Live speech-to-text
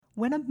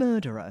When a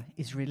murderer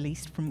is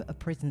released from a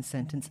prison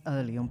sentence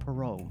early on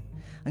parole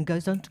and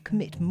goes on to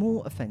commit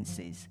more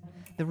offences,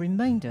 the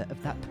remainder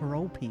of that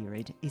parole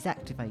period is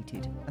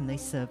activated and they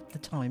serve the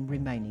time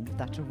remaining of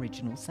that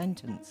original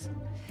sentence.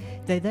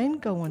 They then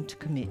go on to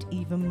commit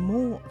even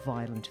more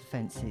violent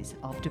offences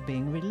after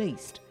being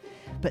released,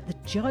 but the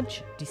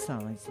judge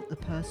decides that the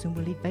person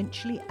will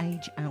eventually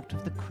age out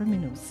of the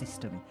criminal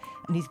system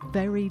and is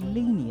very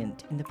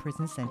lenient in the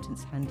prison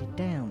sentence handed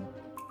down.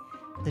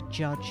 The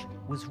judge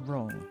was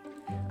wrong,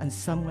 and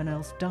someone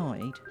else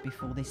died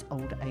before this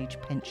old age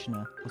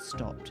pensioner was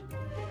stopped.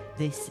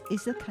 This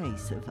is the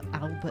case of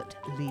Albert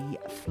Lee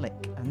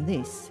Flick, and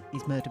this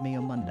is Murder Me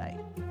on Monday.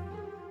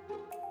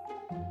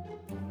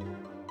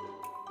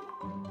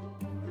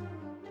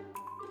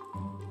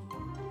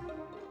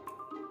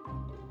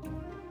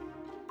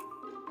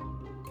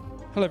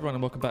 Hello everyone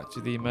and welcome back to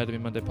the Murder Me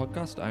Monday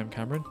podcast. I am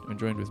Cameron and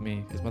joined with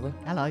me his mother.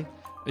 Hello.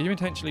 Are you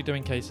intentionally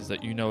doing cases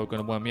that you know are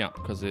going to warm me up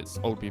because it's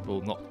old people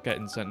not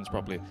getting sentenced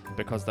properly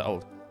because they're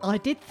old? I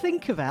did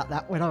think about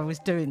that when I was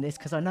doing this,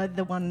 because I know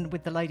the one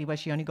with the lady where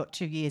she only got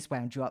 2 years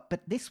wound you up,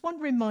 but this one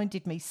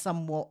reminded me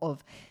somewhat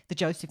of the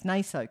Joseph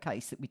Naso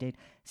case that we did.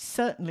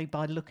 Certainly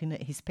by looking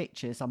at his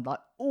pictures, I'm like,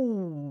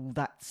 oh,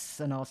 that's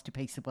a nasty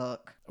piece of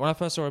work. When I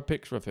first saw a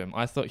picture of him,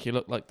 I thought he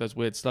looked like those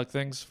weird slug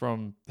things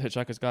from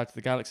Hitchhiker's Guide to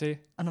the Galaxy.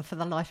 And for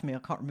the life of me, I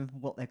can't remember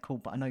what they're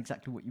called, but I know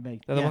exactly what you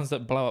mean. They're the ones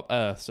that blow up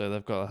Earth, so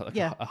they've got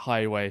a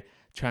highway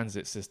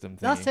transit system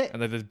thing. That's it. And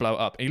they just blow it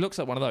up. He looks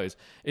like one of those.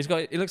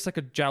 It looks like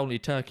a jowly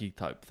turkey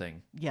type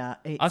thing. Yeah.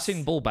 I've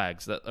seen ball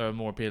bags that are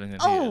more appealing than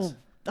he is.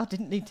 I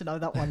didn't need to know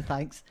that one,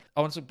 thanks.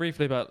 I want to talk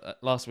briefly about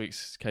last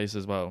week's case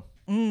as well.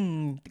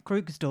 The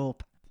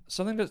Krugersdorp.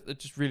 Something that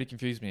just really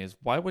confused me is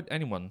why would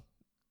anyone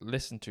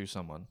listen to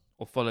someone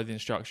or follow the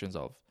instructions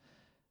of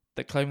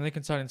that claim they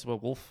can turn into a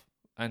wolf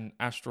and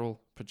astral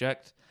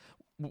project?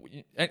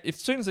 As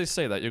soon as they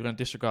say that, you're going to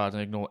disregard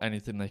and ignore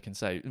anything they can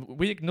say.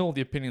 We ignore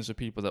the opinions of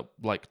people that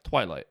like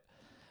Twilight.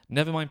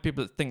 Never mind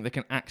people that think they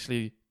can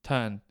actually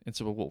turn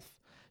into a wolf.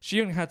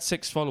 She only had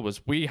 6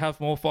 followers. We have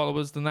more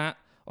followers than that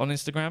on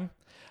Instagram.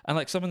 And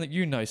like someone that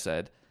you know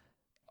said,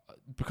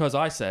 because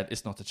I said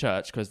it's not a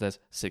church because there's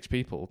 6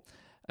 people.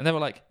 And they were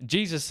like,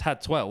 Jesus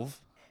had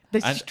 12.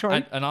 This is true.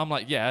 And I'm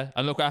like, yeah,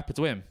 and look what happened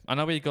to him. I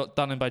know he got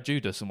done in by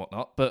Judas and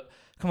whatnot, but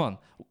come on.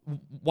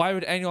 Why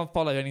would anyone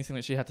follow anything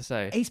that she had to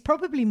say? He's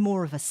probably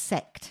more of a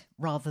sect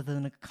rather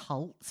than a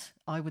cult,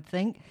 I would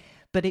think.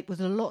 But it was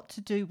a lot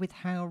to do with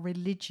how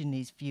religion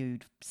is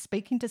viewed.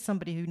 Speaking to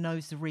somebody who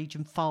knows the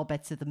region far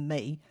better than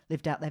me,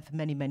 lived out there for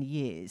many, many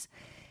years,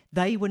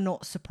 they were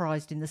not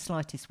surprised in the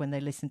slightest when they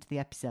listened to the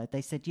episode.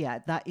 They said, yeah,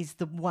 that is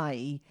the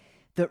way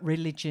that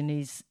religion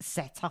is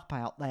set up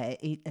out there.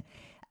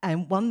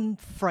 And one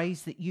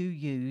phrase that you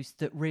used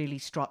that really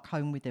struck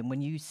home with them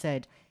when you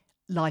said,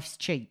 life's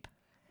cheap.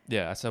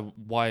 Yeah, so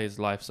why is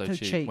life so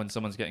cheap when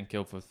someone's getting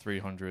killed for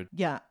 300?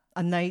 Yeah,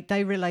 and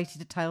they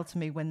related a tale to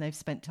me when they've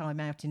spent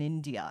time out in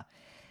India.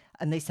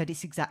 And they said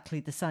it's exactly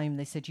the same.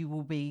 They said you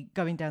will be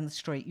going down the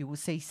street, you will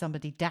see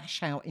somebody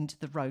dash out into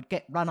the road,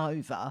 get run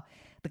over,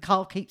 the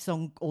car keeps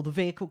on, or the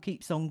vehicle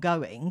keeps on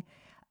going,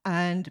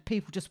 and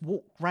people just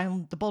walk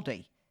round the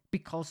body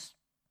because,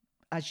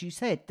 as you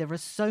said, there are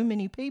so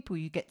many people,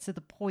 you get to the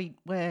point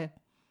where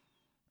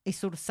it's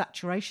sort of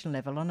saturation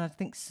level, and I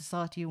think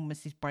society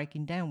almost is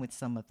breaking down with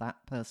some of that,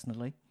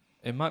 personally.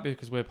 It might be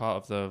because we're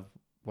part of the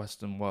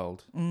Western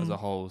world as a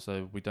whole,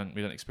 so we don't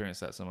experience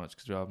that so much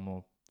because we are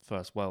more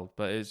first world.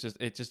 But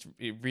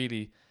it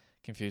really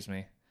confused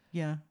me.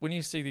 Yeah. When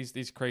you see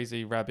these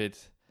crazy, rabid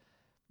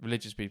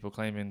religious people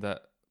claiming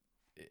that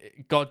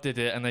God did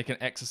it and they can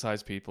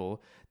exorcise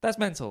people, that's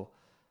mental.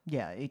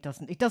 Yeah, it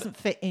doesn't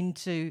fit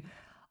into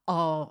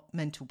our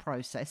mental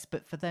process,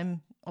 but for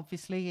them,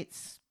 obviously,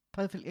 it's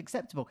perfectly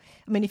acceptable.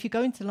 I mean, if you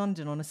go into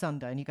London on a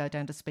Sunday and you go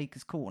down to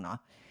Speaker's Corner,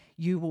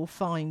 you will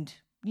find,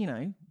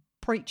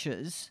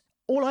 preachers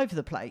all over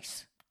the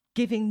place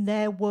giving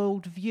their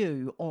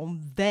worldview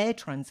on their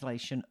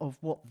translation of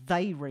what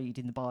they read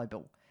in the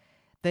Bible.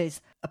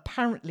 There's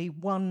apparently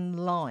one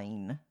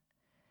line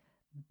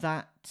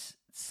that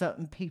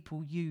certain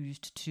people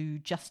used to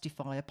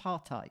justify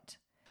apartheid.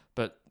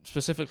 But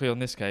specifically on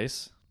this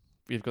case,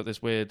 we've got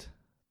this weird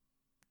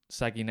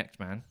saggy-necked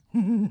man. Do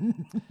you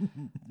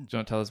want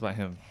to tell us about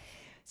him?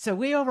 So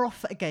we are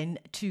off again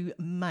to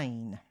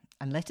Maine.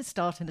 And let us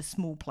start in a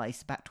small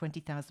place, about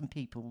 20,000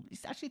 people.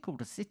 It's actually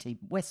called a city,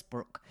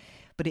 Westbrook,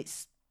 but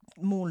it's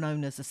more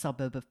known as a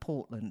suburb of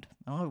Portland.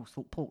 I always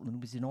thought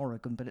Portland was in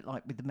Oregon, but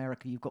like with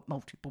America, you've got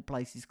multiple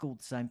places called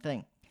the same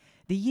thing.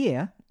 The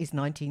year is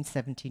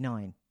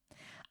 1979.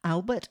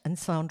 Albert and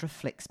Sandra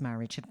Flick's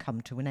marriage had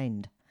come to an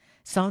end.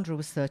 Sandra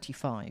was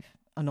 35.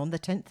 And on the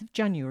 10th of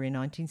January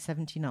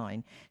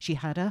 1979, she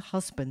had her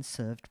husband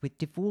served with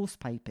divorce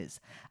papers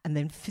and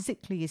then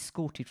physically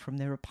escorted from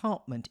their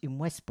apartment in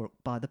Westbrook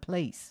by the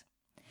police.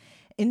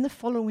 In the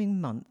following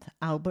month,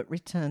 Albert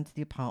returned to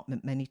the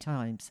apartment many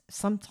times,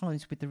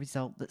 sometimes with the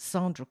result that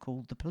Sandra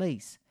called the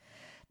police.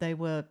 They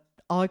were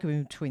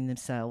arguing between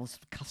themselves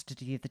for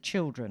custody of the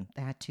children.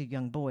 They had 2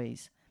 young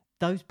boys.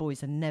 Those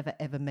boys are never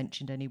ever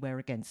mentioned anywhere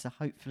again, so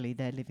hopefully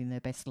they're living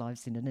their best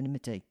lives in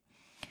anonymity.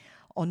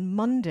 On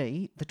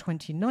Monday, the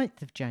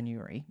 29th of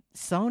January,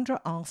 Sandra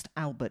asked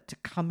Albert to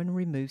come and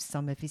remove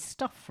some of his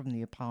stuff from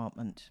the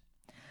apartment.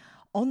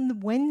 On the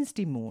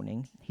Wednesday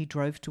morning, he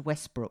drove to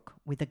Westbrook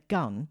with a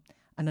gun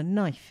and a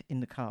knife in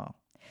the car.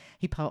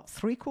 He parked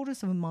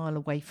 3/4 of a mile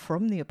away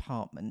from the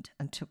apartment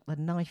and took the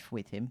knife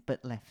with him,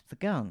 but left the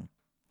gun.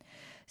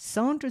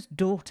 Sandra's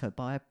daughter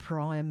by a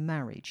prior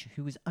marriage,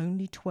 who was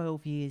only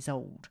 12 years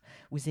old,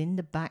 was in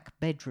the back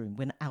bedroom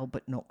when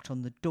Albert knocked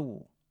on the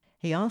door.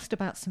 He asked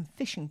about some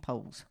fishing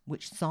poles,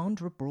 which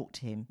Sandra brought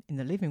to him in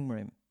the living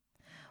room.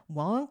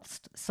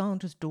 Whilst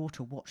Sandra's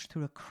daughter watched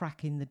through a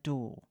crack in the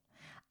door,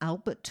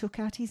 Albert took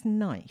out his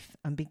knife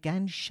and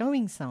began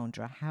showing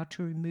Sandra how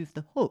to remove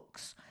the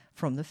hooks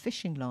from the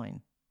fishing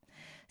line.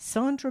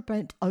 Sandra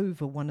bent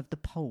over one of the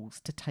poles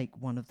to take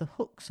one of the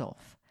hooks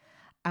off.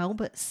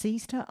 Albert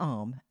seized her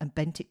arm and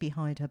bent it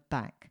behind her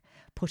back,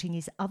 putting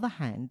his other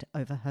hand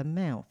over her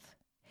mouth.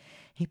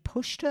 He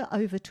pushed her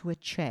over to a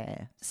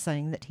chair,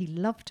 saying that he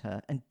loved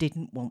her and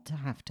didn't want to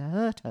have to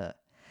hurt her.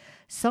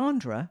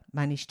 Sandra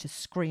managed to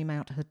scream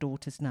out her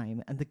daughter's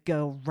name, and the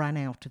girl ran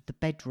out of the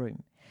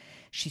bedroom.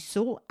 She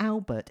saw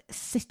Albert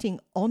sitting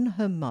on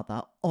her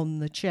mother on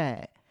the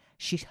chair.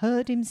 She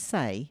heard him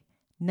say,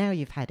 "Now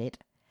you've had it."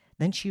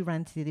 Then she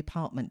ran to the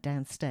apartment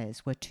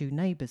downstairs where 2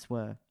 neighbours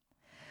were.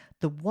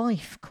 The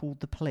wife called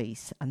the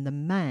police, and the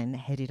man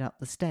headed up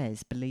the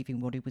stairs,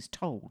 believing what he was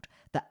told,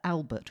 that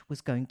Albert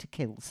was going to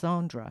kill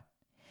Sandra.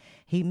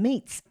 He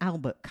meets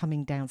Albert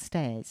coming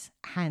downstairs,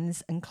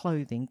 hands and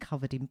clothing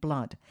covered in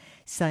blood,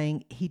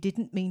 saying he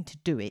didn't mean to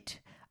do it,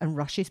 and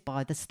rushes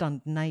by the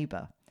stunned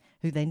neighbour,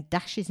 who then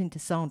dashes into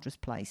Sandra's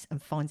place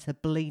and finds her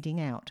bleeding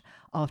out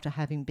after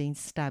having been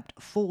stabbed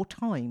 4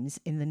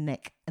 times in the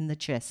neck and the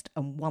chest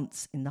and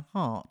once in the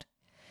heart.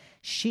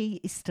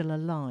 She is still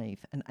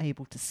alive and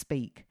able to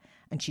speak,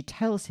 and she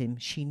tells him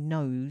she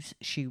knows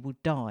she will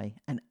die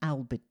and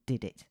Albert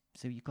did it.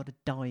 So you've got a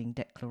dying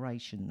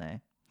declaration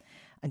there.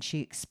 And she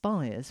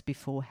expires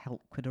before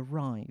help could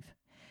arrive.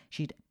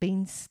 She'd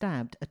been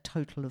stabbed a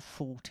total of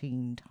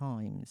 14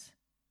 times.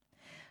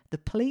 The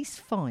police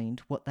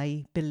find what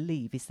they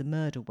believe is the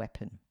murder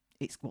weapon.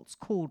 It's what's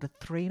called a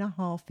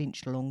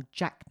 3.5-inch long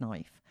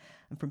jackknife.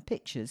 And from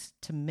pictures,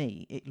 to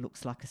me, it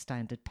looks like a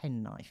standard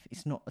penknife.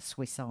 It's not a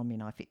Swiss Army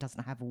knife. It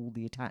doesn't have all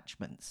the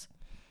attachments.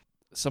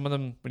 Some of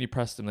them, when you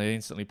press them, they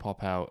instantly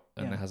pop out,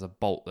 and Yeah. it has a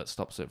bolt that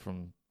stops it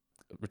from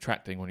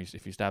retracting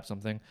if you stab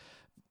something.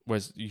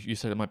 Whereas you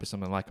said it might be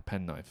something like a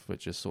penknife,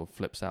 which just sort of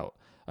flips out.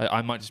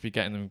 I might just be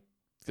getting them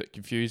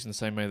confused in the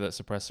same way that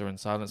suppressor and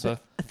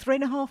silencer. A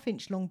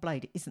 3.5-inch long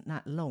blade isn't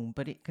that long,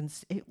 but it will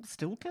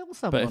still kill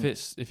someone. But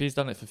if he's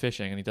done it for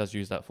fishing and he does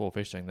use that for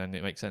fishing, then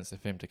it makes sense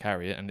for him to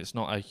carry it, and it's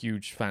not a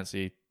huge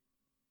fancy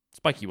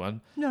spiky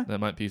one. No. That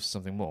might be used for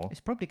something more. It's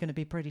probably going to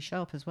be pretty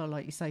sharp as well,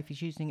 like you say, if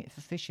he's using it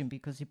for fishing,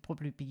 because he'd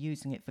probably be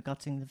using it for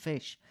gutting the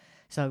fish.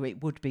 So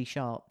it would be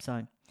sharp.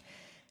 So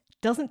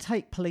doesn't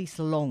take police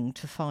long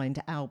to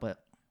find Albert.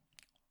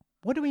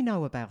 What do we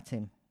know about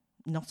him?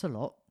 Not a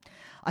lot.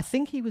 I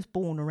think he was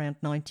born around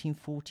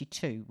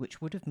 1942,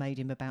 which would have made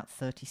him about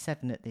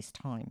 37 at this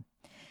time.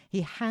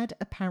 He had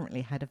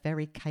apparently had a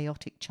very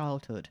chaotic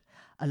childhood,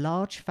 a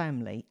large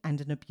family and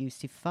an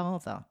abusive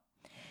father.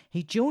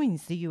 He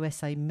joins the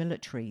USA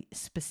military,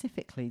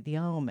 specifically the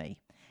army,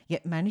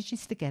 yet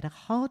manages to get a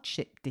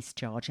hardship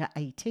discharge at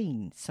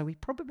 18, so he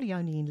probably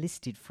only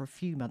enlisted for a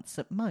few months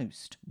at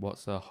most.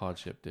 What's a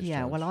hardship discharge?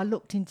 Yeah, well, I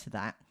looked into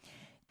that.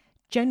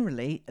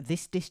 Generally,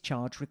 this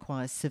discharge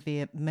requires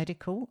severe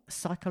medical,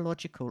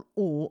 psychological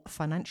or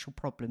financial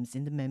problems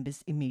in the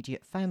member's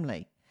immediate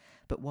family.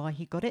 But why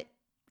he got it?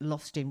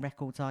 Lost in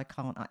records I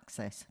can't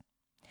access.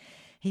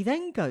 He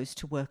then goes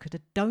to work at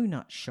a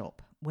donut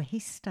shop where he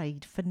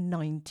stayed for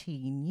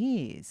 19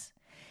 years.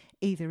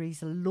 Either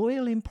he's a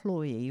loyal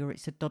employee or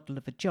it's a doddle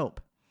of a job.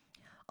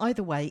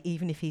 Either way,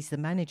 even if he's the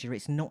manager,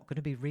 it's not going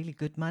to be really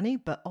good money,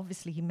 but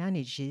obviously he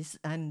manages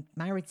and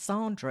married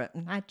Sandra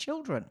and had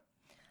children.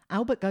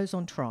 Albert goes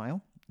on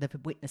trial. There were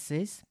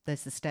witnesses.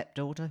 There's the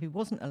stepdaughter who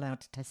wasn't allowed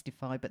to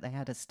testify, but they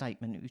had a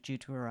statement. It was due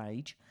to her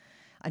age.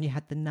 And you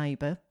had the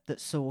neighbour that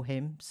saw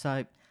him.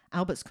 So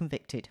Albert's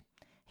convicted.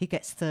 He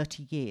gets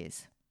 30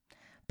 years.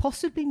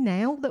 Possibly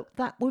now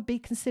that would be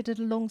considered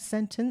a long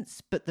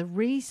sentence, but the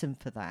reason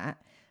for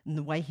that and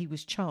the way he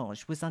was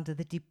charged was under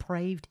the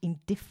depraved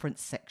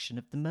indifference section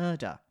of the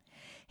murder.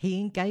 He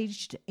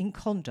engaged in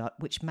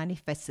conduct which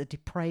manifests a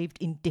depraved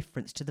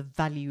indifference to the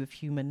value of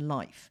human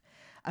life,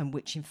 and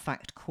which in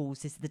fact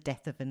causes the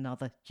death of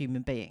another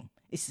human being.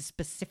 It's a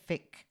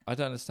specific... I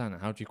don't understand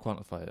that. How do you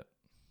quantify it?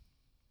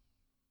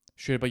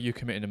 Surely by you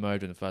committing a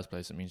murder in the first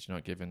place, it means you're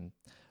not giving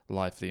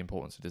life the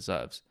importance it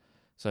deserves.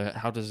 So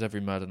how does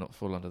every murder not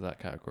fall under that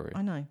category?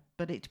 I know,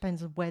 but it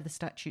depends on where the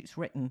statute's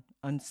written,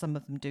 and some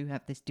of them do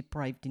have this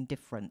depraved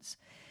indifference.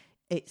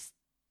 It's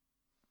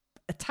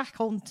a tack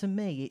on to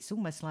me. It's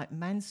almost like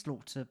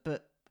manslaughter,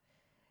 but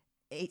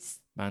it's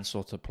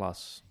Manslaughter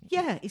plus.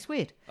 yeah, it's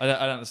weird. I don't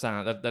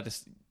understand that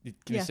is. Can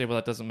you Yeah. say, well,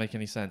 that doesn't make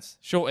any sense?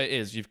 Sure, it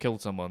is. You've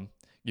killed someone.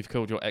 You've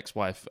killed your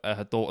ex-wife.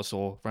 Her daughter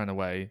saw, ran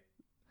away.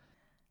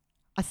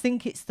 I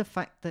think it's the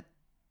fact that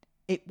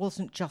it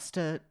wasn't just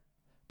a.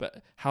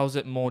 But how's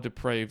it more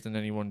depraved than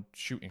anyone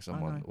shooting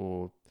someone know.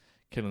 or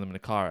killing them in a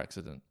car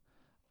accident?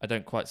 I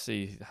don't quite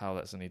see how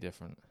that's any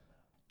different.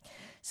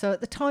 So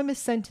at the time of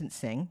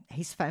sentencing,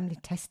 his family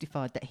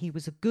testified that he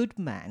was a good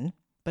man,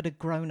 but had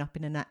grown up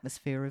in an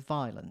atmosphere of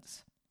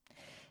violence.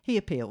 He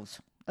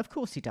appeals. Of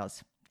course he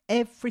does.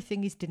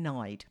 Everything is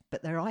denied,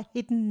 but there are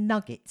hidden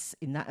nuggets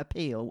in that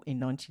appeal in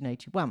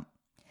 1981.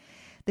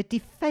 The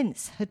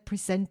defence had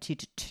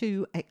presented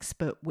two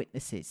expert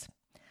witnesses,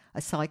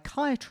 a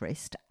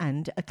psychiatrist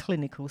and a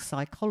clinical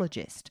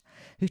psychologist,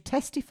 who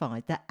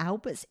testified that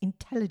Albert's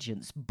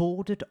intelligence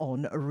bordered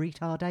on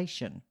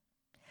retardation.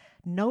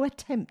 No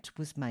attempt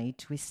was made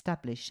to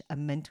establish a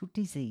mental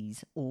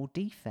disease or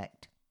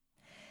defect.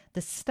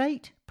 The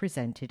state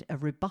presented a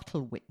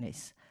rebuttal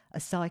witness, a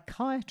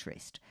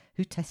psychiatrist,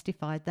 who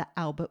testified that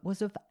Albert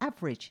was of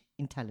average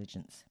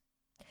intelligence.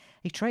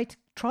 He tried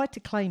to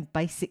claim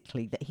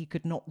basically that he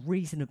could not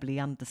reasonably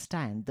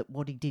understand that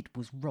what he did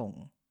was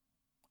wrong,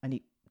 and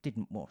it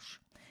didn't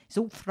wash. It's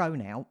all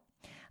thrown out,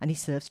 and he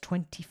serves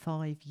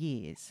 25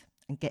 years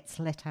and gets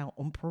let out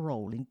on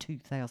parole in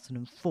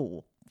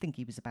 2004. I think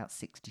he was about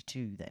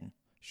 62 then.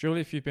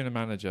 Surely if you've been a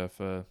manager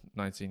for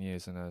 19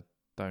 years in a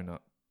donut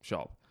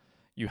shop,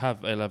 you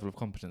have a level of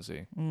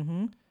competency.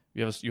 Mm-hmm.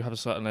 You have a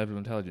certain level of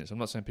intelligence. I'm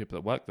not saying people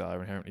that work there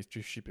are inherently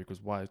just stupid,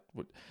 because why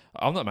would...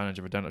 I'm not a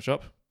manager of a donut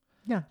shop.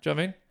 Yeah. Do you know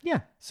what I mean? Yeah.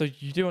 So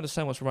you do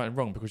understand what's right and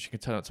wrong, because you can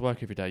turn up to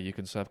work every day, you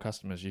can serve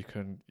customers, you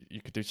could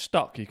do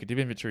stock, you could do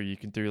inventory, you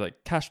can do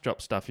like cash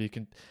drop stuff, you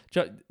can...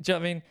 Do you know what I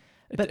mean?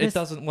 It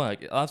doesn't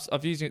work.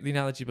 I've used the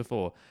analogy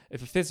before.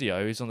 If a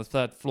physio is on the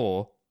third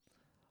floor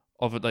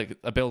of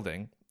a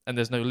building and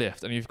there's no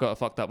lift and you've got a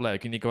fucked up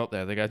leg and you go up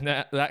there, they go,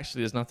 no,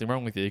 actually there's nothing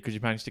wrong with you because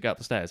you managed to get up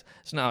the stairs.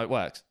 It's not how it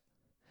works.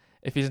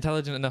 If he's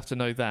intelligent enough to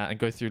know that and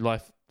go through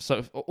life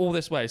so all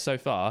this way so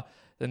far,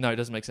 then no, it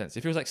doesn't make sense.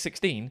 If he was like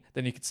 16,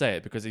 then you could say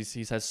it because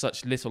he's has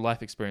such little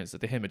life experience that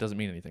to him it doesn't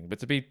mean anything. But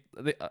to be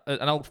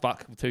an old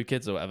fuck with 2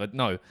 kids or whatever,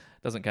 no,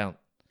 doesn't count.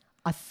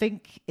 I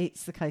think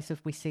it's the case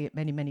of we see it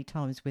many, many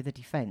times with a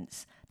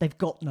defence. They've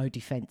got no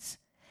defence.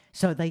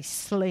 So they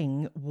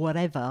sling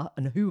whatever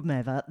and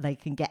whomever they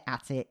can get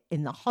at it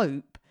in the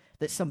hope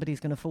that somebody's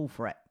going to fall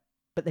for it.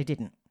 But they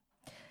didn't.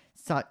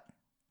 So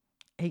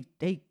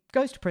he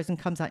goes to prison,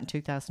 comes out in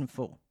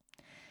 2004.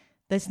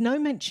 There's no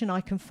mention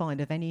I can find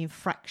of any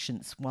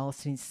infractions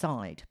whilst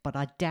inside, but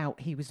I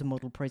doubt he was a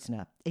model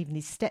prisoner. Even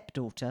his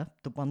stepdaughter,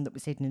 the one that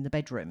was hidden in the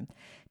bedroom,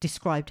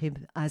 described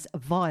him as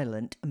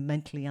violent and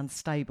mentally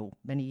unstable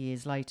many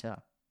years later.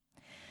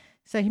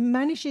 So he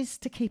manages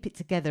to keep it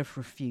together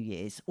for a few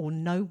years, or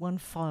no one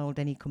filed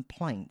any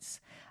complaints,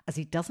 as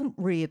he doesn't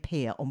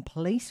reappear on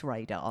police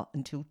radar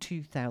until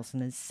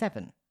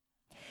 2007.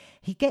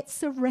 He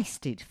gets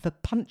arrested for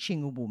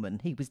punching a woman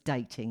he was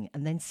dating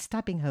and then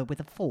stabbing her with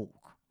a fork.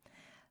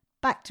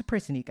 Back to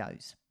prison he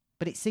goes,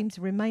 but it seems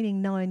the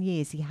remaining 9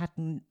 years he had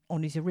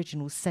on his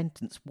original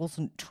sentence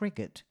wasn't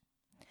triggered.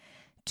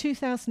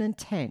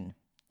 2010,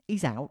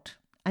 he's out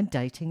and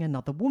dating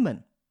another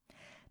woman.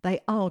 They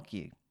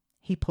argue.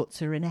 He puts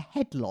her in a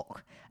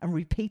headlock and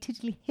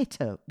repeatedly hit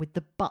her with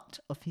the butt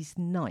of his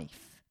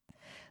knife.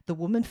 The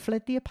woman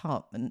fled the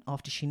apartment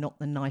after she knocked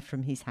the knife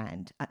from his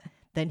hand.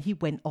 Then he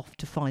went off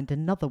to find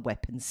another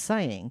weapon,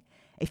 saying,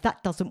 "If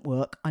that doesn't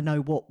work, I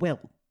know what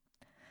will."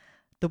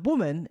 The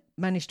woman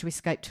managed to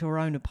escape to her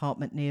own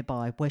apartment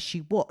nearby, where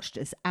she watched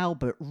as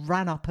Albert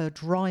ran up her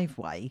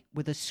driveway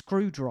with a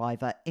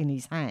screwdriver in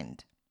his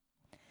hand.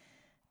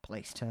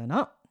 Police turn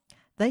up.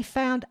 They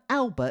found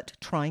Albert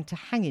trying to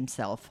hang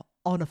himself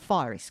on a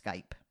fire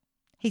escape.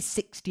 He's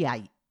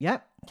 68, yeah?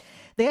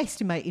 They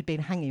estimate he'd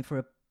been hanging for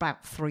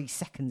about 3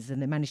 seconds,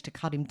 and they managed to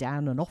cut him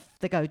down, and off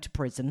they go to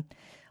prison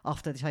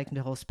after they're taken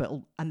to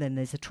hospital, and then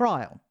there's a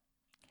trial.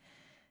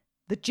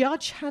 The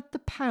judge had the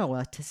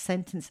power to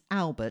sentence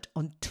Albert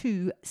on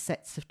 2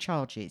 sets of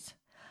charges: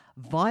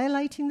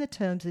 violating the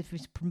terms of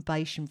his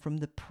probation from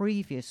the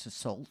previous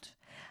assault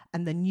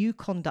and the new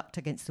conduct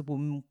against the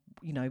woman,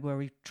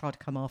 where he tried to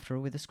come after her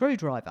with a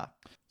screwdriver.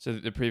 So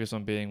the previous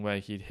one being where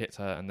he'd hit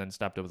her and then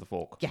stabbed her with a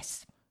fork.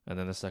 Yes. And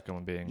then the second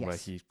one being Yes. where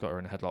he got her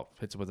in a headlock,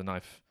 hit her with a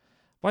knife.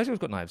 Why has he always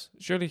got knives?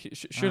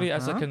 Surely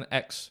as like an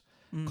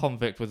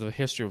ex-convict with a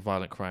history of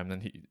violent crime,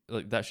 then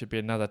that should be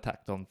another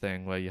tacked-on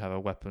thing where you have a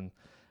weapon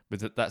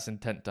with that's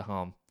intent to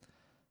harm.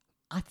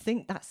 I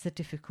think that's the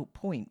difficult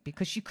point,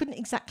 because you couldn't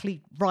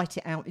exactly write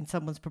it out in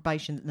someone's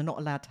probation that they're not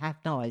allowed to have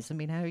knives. I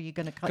mean, how are you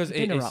going to cut your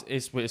dinner up?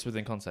 Because it's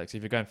within context.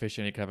 If you're going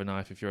fishing, you can have a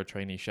knife. If you're a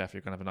trainee chef,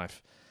 you're going to have a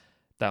knife.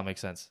 That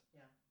makes sense.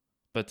 Yeah.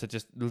 But to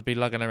just be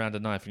lugging around a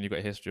knife and you've got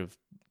a history of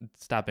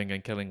stabbing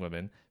and killing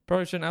women,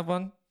 probably shouldn't have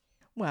one.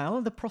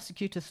 Well, the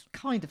prosecutors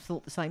kind of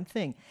thought the same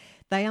thing.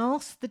 They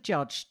asked the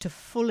judge to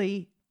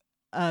fully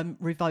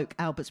revoke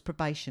Albert's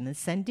probation and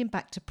send him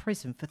back to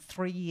prison for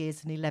 3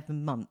 years and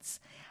 11 months,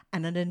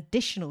 and an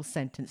additional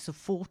sentence of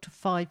 4 to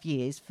 5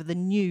 years for the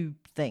new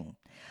thing,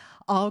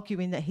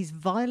 arguing that his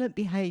violent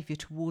behaviour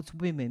towards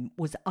women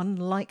was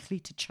unlikely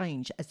to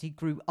change as he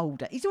grew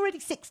older. He's already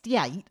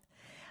 68,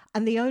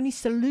 and the only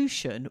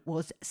solution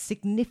was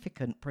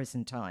significant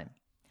prison time.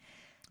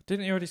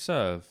 Didn't he already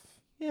serve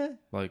Yeah.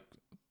 like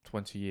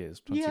 20 years,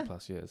 20 Yeah.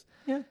 plus years?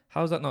 Yeah.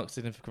 How is that not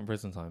significant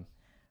prison time?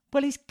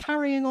 Well, he's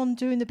carrying on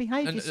doing the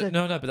behaviour.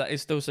 No, but that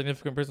is still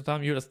significant prison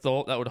time. You would have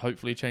thought that would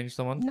hopefully change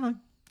someone. No.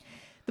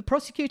 The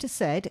prosecutor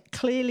said,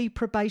 clearly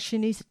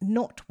probation is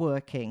not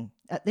working.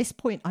 At this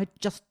point, I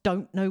just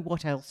don't know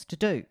what else to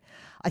do.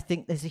 I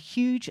think there's a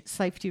huge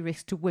safety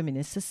risk to women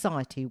in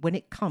society when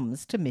it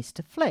comes to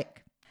Mr.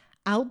 Flick.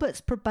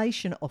 Albert's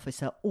probation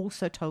officer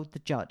also told the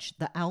judge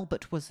that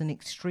Albert was an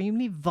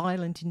extremely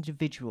violent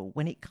individual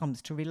when it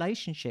comes to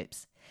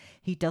relationships.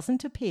 He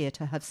doesn't appear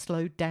to have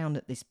slowed down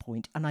at this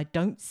point, and I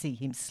don't see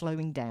him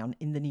slowing down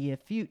in the near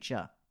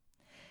future.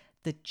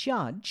 The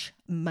judge,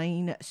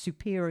 Maine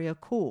Superior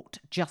Court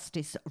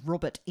Justice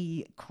Robert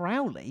E.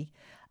 Crowley,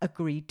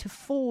 agreed to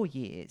 4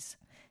 years,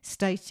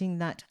 stating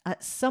that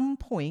at some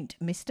point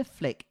Mr.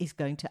 Flick is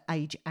going to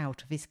age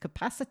out of his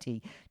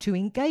capacity to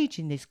engage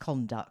in this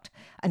conduct,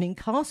 and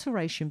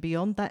incarceration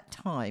beyond that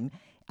time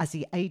as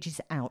he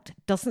ages out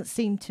doesn't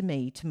seem to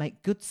me to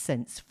make good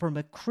sense from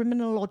a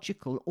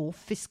criminological or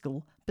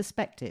fiscal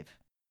perspective.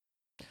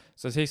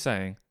 So is he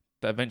saying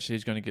that eventually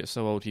he's going to get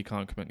so old he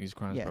can't commit these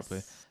crimes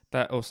properly?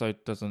 That also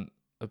doesn't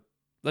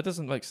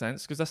make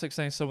sense, because that's like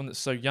saying someone that's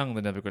so young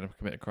they're never going to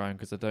commit a crime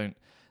because they don't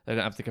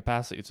have the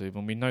capacity to.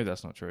 When we know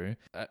that's not true,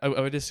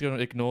 are we just going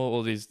to ignore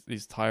all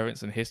these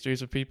tyrants and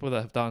histories of people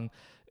that have done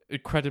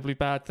incredibly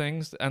bad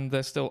things and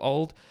they're still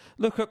old?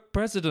 Look at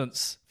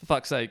presidents, for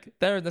fuck's sake.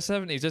 They're in the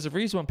 70s. There's a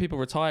reason when people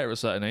retire at a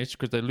certain age,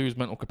 because they lose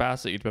mental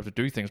capacity to be able to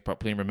do things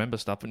properly and remember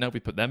stuff, and nobody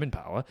put them in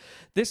power.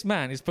 This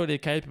man is fully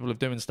capable of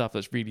doing stuff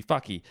that's really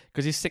fucky,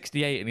 because he's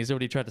 68 and he's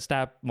already tried to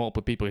stab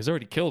multiple people. He's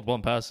already killed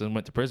one person,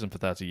 went to prison for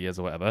 30 years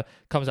or whatever,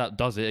 comes out,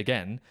 does it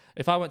again.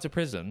 If I went to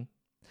prison,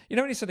 you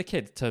know when you send a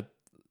kid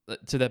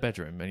to their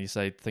bedroom and you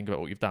say, think about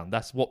what you've done.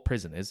 That's what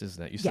prison is,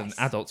 isn't it? You send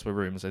adults to a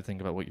room and say, think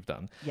about what you've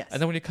done. Yes.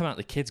 And then when you come out,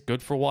 the kid's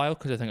good for a while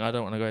because they think, I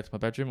don't want to go to my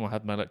bedroom or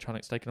have my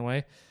electronics taken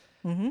away.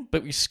 Mm-hmm.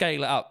 But we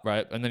scale it up,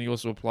 right? And then you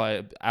also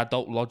apply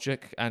adult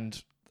logic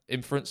and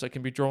inference that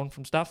can be drawn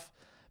from stuff.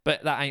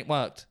 But that ain't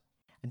worked.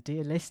 And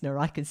dear listener,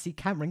 I can see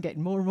Cameron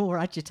getting more and more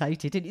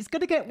agitated, and it's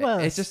going to get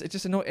worse. It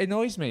just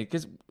annoys me,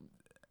 because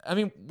I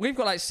mean, we've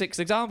got like 6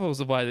 examples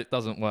of why it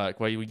doesn't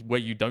work, where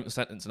you don't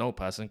sentence an old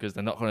person because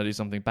they're not going to do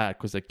something bad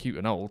because they're cute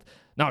and old.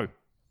 No.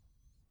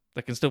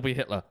 They can still be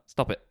Hitler.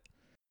 Stop it.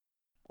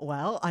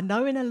 Well, I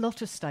know in a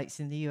lot of states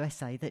in the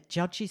USA that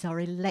judges are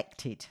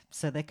elected,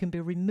 so they can be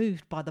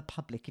removed by the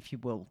public, if you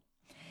will.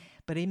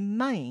 But in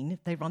Maine,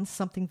 they run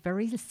something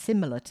very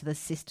similar to the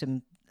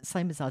system,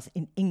 same as us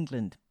in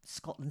England.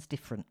 Scotland's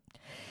different.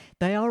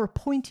 They are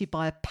appointed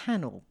by a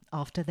panel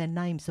after their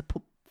names are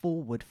put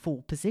forward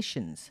for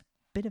positions.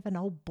 Bit of an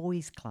old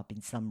boys' club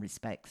in some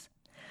respects.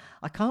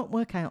 I can't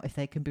work out if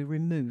they can be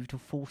removed or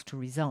forced to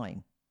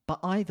resign, but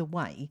either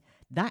way,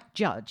 that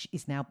judge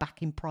is now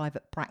back in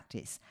private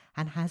practice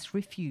and has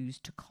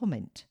refused to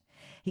comment.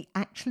 He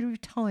actually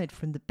retired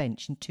from the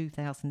bench in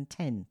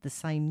 2010, the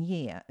same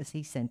year as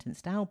he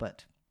sentenced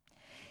Albert.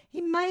 He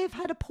may have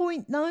had a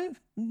point, though.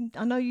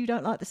 I know you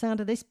don't like the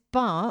sound of this,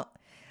 but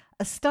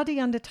a study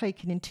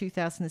undertaken in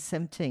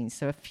 2017,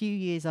 so a few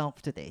years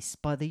after this,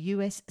 by the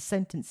US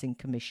Sentencing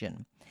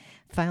Commission,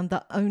 found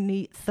that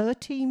only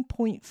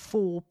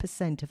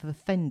 13.4% of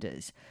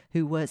offenders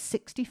who were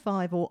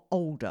 65 or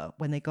older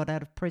when they got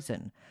out of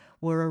prison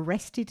were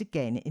arrested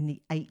again in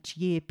the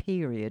 8-year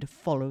period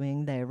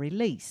following their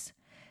release,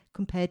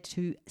 compared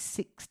to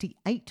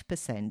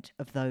 68%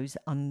 of those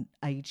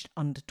aged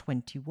under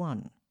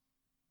 21.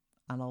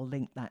 And I'll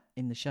link that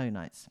in the show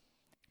notes.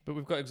 But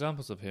we've got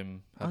examples of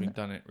him having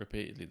done it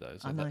repeatedly, though,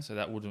 so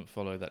that wouldn't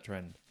follow that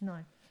trend. No.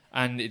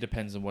 And it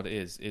depends on what it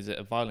is. Is it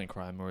a violent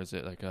crime, or is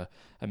it like a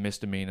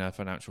misdemeanor,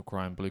 financial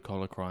crime,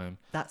 blue-collar crime?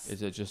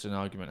 Is it just an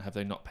argument? Have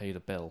they not paid a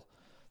bill?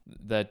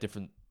 They're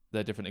different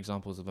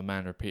examples of a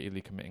man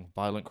repeatedly committing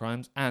violent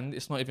crimes. And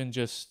it's not even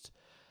just...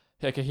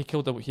 Okay, he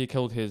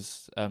killed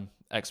his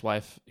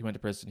ex-wife. He went to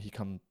prison. He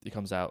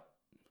comes out.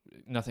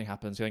 Nothing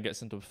happens. He then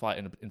gets into a fight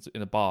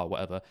in a bar,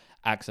 whatever.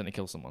 Accidentally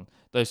kills someone.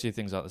 Those two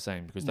things aren't the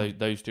same, because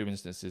those two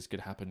instances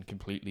could happen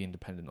completely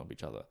independent of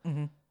each other.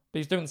 Mm-hmm. But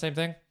he's doing the same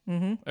thing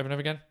over and over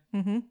again.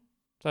 Mm-hmm.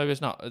 So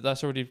it's not.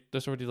 That's already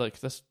like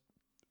this.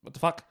 What the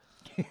fuck?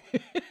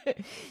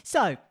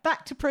 So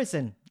back to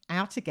prison.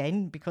 Out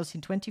again, because in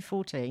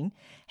 2014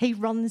 he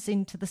runs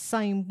into the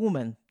same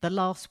woman. The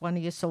last one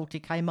he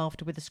assaulted came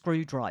after with a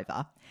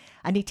screwdriver,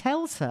 and he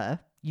tells her,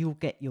 "You'll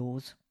get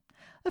yours."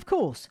 Of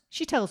course,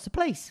 she tells the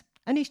police,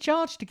 and he's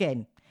charged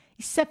again.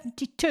 He's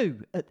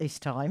 72 at this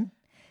time.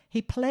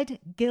 He pled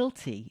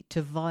guilty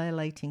to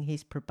violating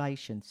his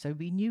probation, so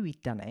we knew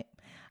he'd done it,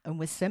 and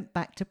was sent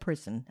back to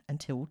prison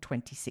until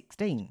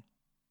 2016.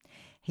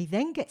 He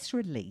then gets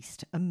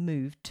released and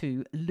moved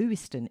to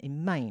Lewiston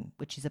in Maine,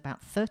 which is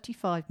about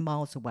 35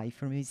 miles away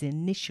from his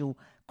initial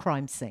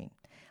crime scene,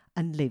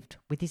 and lived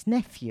with his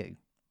nephew.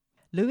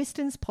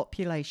 Lewiston's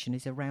population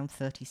is around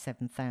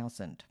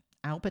 37,000.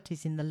 Albert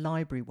is in the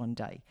library one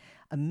day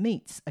and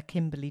meets a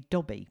Kimberly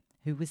Dobbie,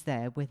 who was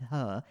there with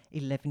her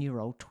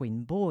 11-year-old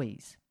twin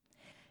boys.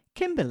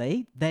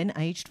 Kimberly, then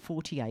aged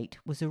 48,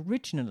 was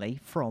originally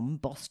from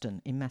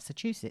Boston in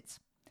Massachusetts.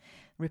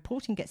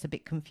 Reporting gets a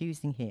bit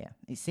confusing here.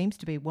 It seems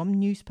to be one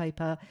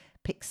newspaper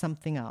picks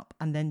something up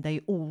and then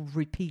they all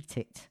repeat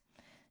it.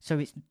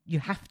 So you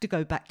have to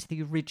go back to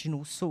the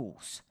original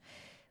source.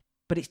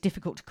 But it's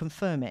difficult to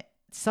confirm it.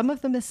 Some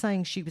of them are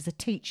saying she was a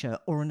teacher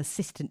or an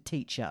assistant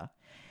teacher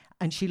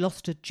and she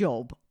lost her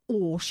job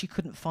or she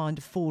couldn't find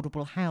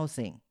affordable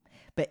housing.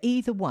 But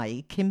either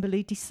way,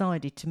 Kimberly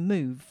decided to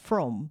move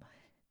from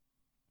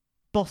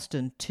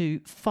Boston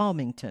to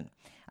Farmington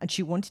and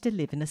she wanted to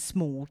live in a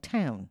small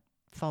town.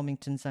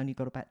 Farmington's only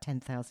got about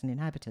 10,000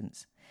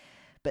 inhabitants.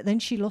 But then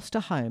she lost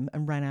her home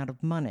and ran out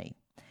of money.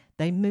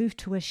 They moved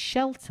to a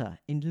shelter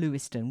in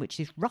Lewiston, which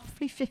is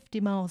roughly 50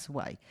 miles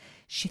away.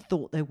 She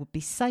thought they would be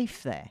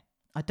safe there.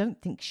 I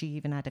don't think she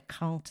even had a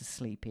car to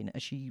sleep in,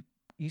 as she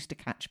used to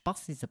catch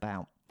buses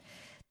about.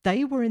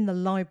 They were in the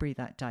library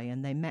that day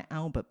and they met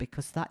Albert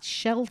because that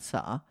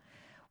shelter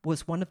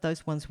was one of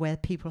those ones where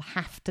people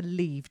have to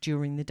leave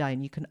during the day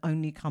and you can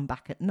only come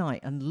back at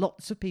night. And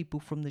lots of people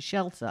from the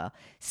shelter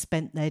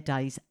spent their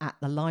days at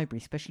the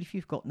library, especially if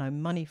you've got no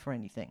money for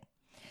anything.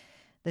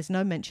 There's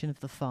no mention of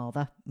the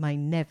father, may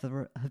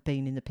never have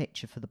been in the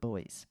picture for the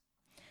boys.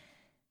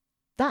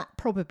 That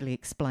probably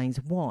explains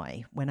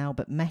why, when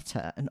Albert met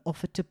her and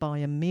offered to buy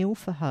a meal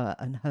for her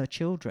and her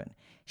children,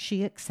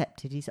 she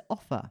accepted his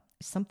offer,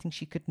 something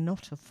she could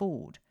not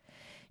afford.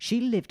 She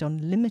lived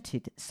on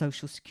limited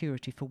social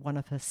security for one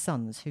of her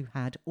sons who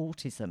had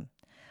autism.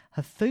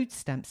 Her food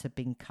stamps had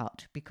been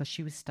cut because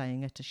she was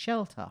staying at a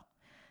shelter.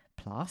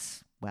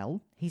 Plus,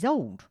 well, he's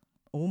old,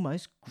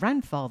 almost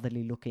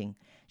grandfatherly looking.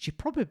 She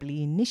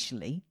probably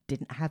initially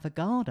didn't have a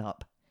guard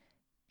up.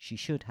 She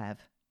should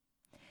have.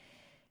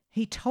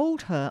 He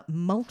told her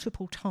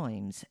multiple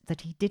times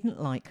that he didn't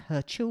like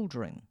her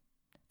children.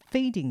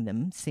 Feeding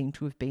them seemed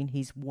to have been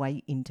his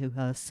way into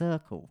her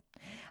circle.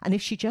 And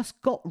if she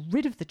just got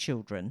rid of the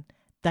children,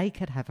 they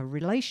could have a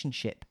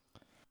relationship.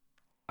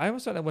 I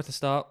almost don't know where to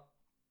start.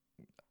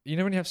 You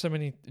know when you have so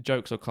many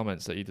jokes or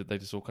comments that they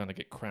just all kind of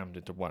get crammed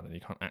into one and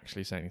you can't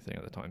actually say anything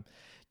at the time.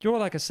 You're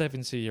like a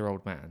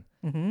 70-year-old man.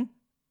 Mm-hmm.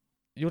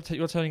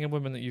 You're telling a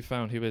woman that you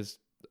found who is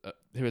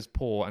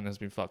poor and has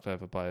been fucked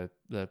over by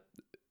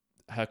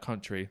her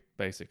country,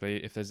 basically.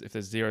 If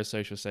there's zero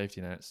social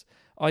safety nets,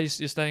 you're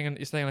staying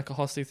in like a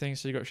hostel thing,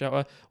 so you got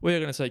shelter.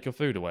 We're going to take your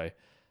food away.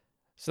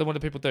 So then what do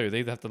people do? They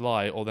either have to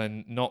lie or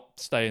then not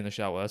stay in the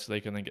shelter, so they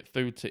can then get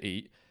food to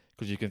eat,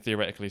 because you can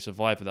theoretically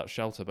survive without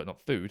shelter but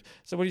not food.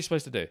 So what are you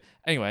supposed to do?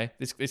 Anyway,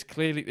 this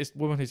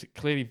woman who's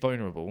clearly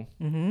vulnerable,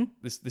 Mm-hmm.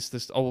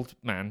 this old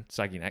man,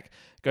 saggy neck,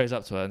 goes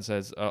up to her and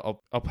says,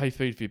 I'll pay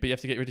food for you, but you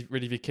have to get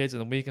rid of your kids and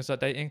then we can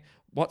start dating.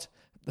 What?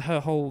 Her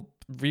whole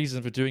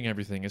reason for doing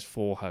everything is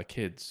for her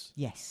kids.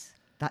 Yes,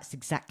 that's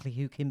exactly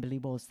who Kimberly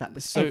was. That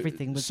was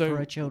everything was for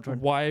her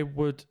children. Why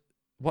would...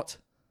 What?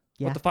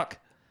 Yeah. What the fuck?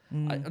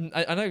 Mm.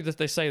 I know that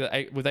they say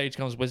that with age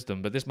comes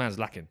wisdom, but this man's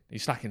lacking.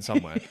 He's slacking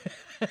somewhere.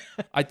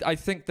 I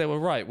think they were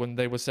right when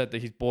they were said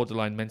that he's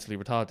borderline mentally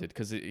retarded,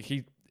 because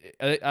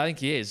I think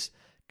he is.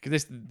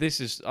 Because this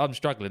is... I'm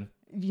struggling.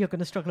 You're going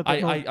to struggle a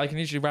bit more. I can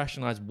usually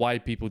rationalise why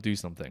people do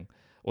something,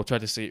 or try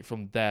to see it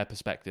from their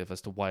perspective as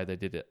to why they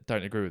did it.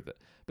 Don't agree with it.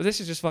 But this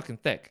is just fucking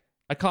thick.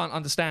 I can't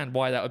understand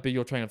why that would be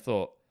your train of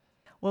thought.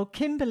 Well,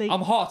 Kimberly...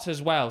 I'm hot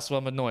as well, so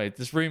I'm annoyed.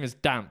 This room is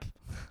damp.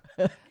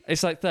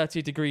 It's like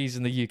 30 degrees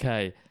in the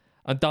UK.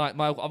 I'm dying.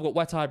 I've got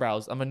wet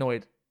eyebrows. I'm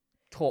annoyed.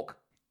 Talk.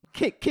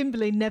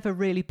 Kimberly never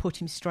really put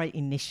him straight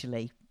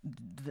initially.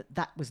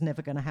 That was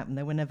never going to happen.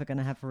 They were never going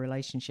to have a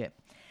relationship.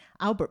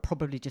 Albert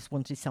probably just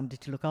wanted somebody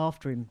to look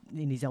after him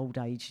in his old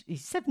age.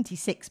 He's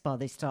 76 by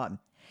this time.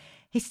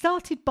 He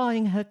started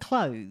buying her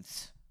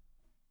clothes.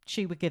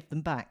 She would give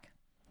them back.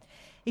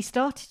 He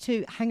started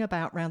to hang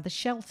about round the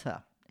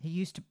shelter. He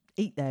used to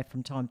eat there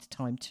from time to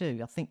time too.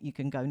 I think you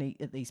can go and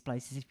eat at these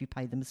places if you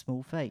pay them a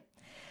small fee.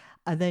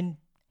 And then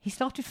he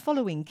started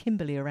following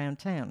Kimberly around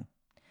town.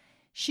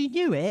 She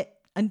knew it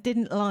and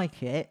didn't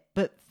like it,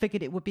 but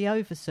figured it would be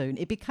over soon.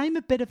 It became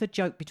a bit of a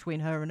joke between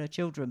her and her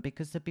children,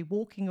 because they'd be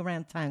walking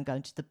around town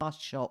going to the bus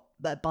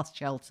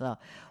shelter,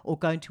 or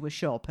going to a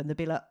shop, and they'd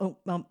be like, oh,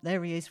 Mum,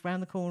 there he is,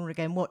 round the corner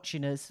again,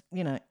 watching us,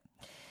 you know.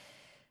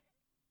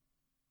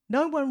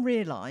 No one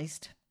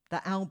realised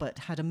that Albert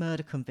had a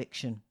murder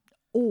conviction,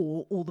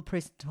 or all the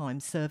prison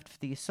time served for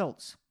the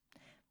assaults.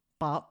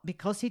 But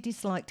because he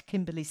disliked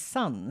Kimberly's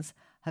sons,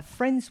 her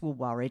friends were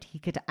worried he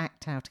could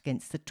act out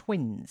against the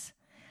twins.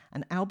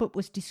 And Albert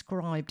was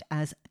described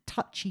as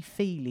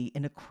touchy-feely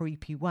in a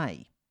creepy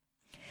way.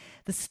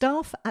 The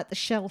staff at the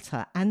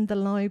shelter and the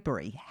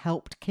library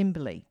helped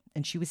Kimberly,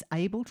 and she was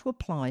able to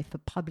apply for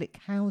public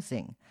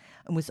housing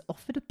and was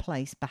offered a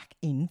place back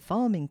in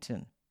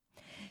Farmington.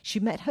 She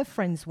met her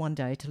friends one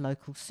day at a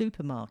local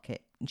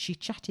supermarket and she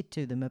chatted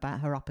to them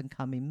about her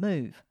up-and-coming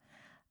move.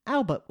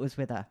 Albert was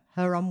with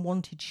her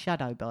unwanted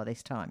shadow by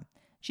this time.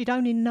 She'd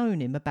only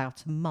known him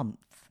about a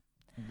month.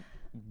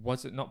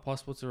 Was it not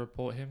possible to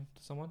report him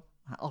to someone?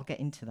 I'll get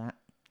into that.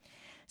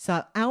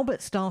 So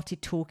Albert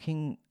started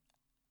talking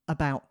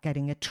about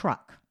getting a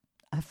truck.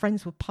 Her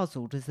friends were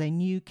puzzled as they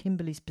knew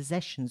Kimberly's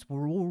possessions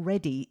were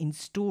already in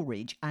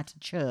storage at a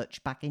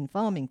church back in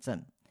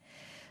Farmington.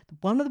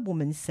 One of the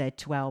women said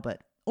to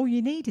Albert, "All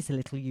you need is a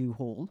little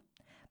U-Haul,"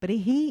 but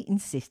he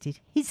insisted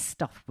his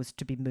stuff was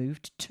to be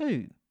moved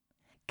too.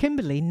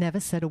 Kimberly never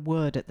said a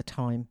word at the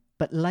time,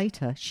 but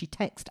later she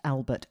texted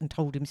Albert and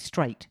told him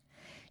straight.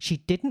 She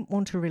didn't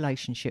want a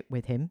relationship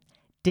with him,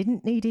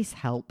 didn't need his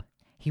help,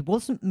 he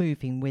wasn't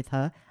moving with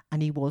her,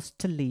 and he was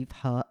to leave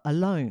her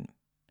alone.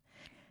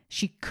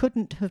 She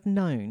couldn't have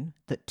known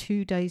that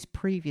 2 days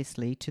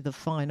previously to the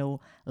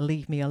final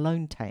 "leave me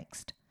alone"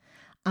 text,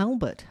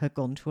 Albert had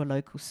gone to a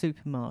local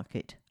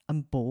supermarket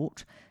and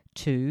bought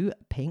 2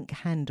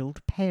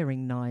 pink-handled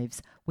paring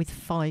knives with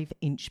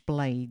 5-inch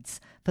blades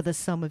for the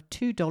sum of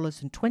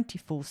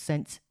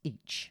 $2.24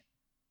 each.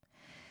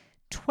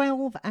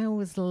 12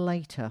 hours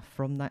later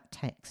from that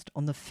text,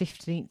 on the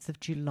 15th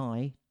of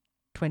July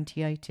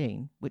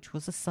 2018, which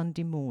was a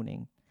Sunday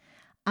morning,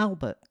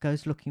 Albert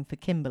goes looking for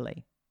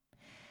Kimberly.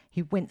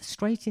 He went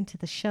straight into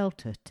the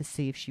shelter to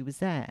see if she was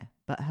there,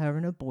 but her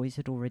and her boys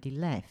had already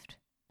left.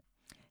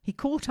 He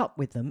caught up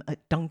with them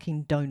at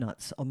Dunkin'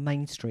 Donuts on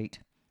Main Street,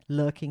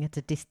 lurking at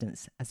a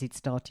distance as he'd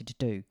started to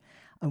do,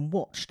 and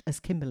watched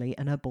as Kimberly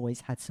and her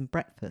boys had some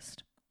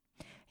breakfast.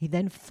 He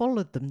then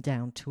followed them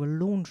down to a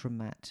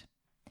laundromat.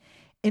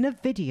 In a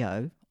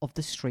video of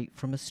the street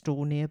from a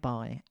store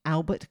nearby,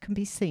 Albert can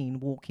be seen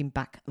walking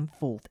back and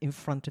forth in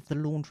front of the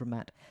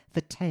laundromat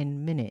for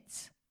 10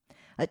 minutes.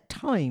 At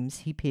times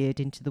he peered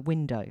into the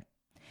window.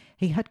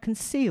 He had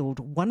concealed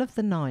one of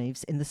the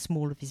knives in the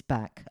small of his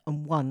back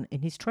and one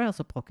in his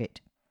trouser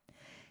pocket.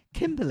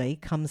 Kimberly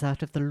comes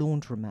out of the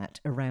laundromat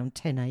around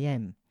 10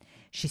 a.m.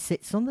 She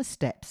sits on the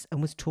steps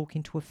and was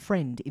talking to a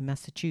friend in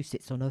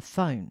Massachusetts on her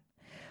phone,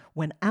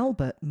 when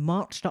Albert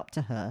marched up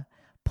to her,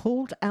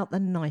 pulled out the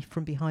knife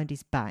from behind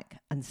his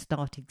back and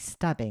started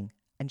stabbing,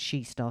 and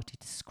she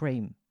started to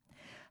scream.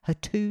 Her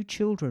 2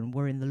 children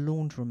were in the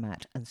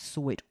laundromat and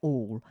saw it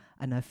all,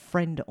 and her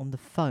friend on the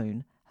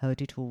phone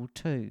heard it all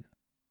too.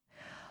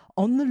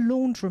 On the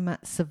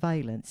laundromat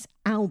surveillance,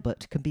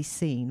 Albert can be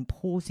seen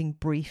pausing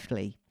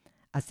briefly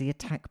as the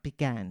attack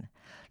began,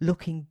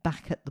 looking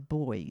back at the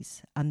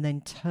boys and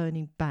then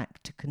turning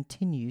back to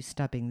continue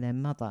stabbing their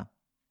mother.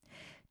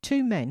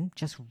 2 men,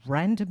 just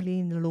randomly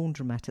in the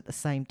laundromat at the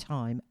same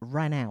time,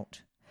 ran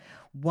out.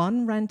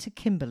 One ran to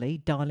Kimberly,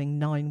 dialing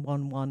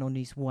 911 on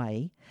his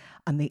way,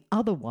 and the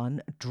other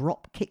one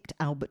drop-kicked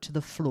Albert to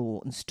the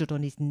floor and stood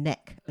on his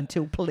neck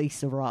until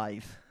police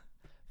arrive.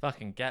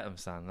 Fucking get him,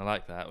 son. I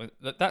like that.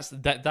 That's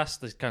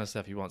the kind of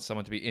stuff you want.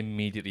 Someone to be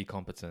immediately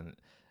competent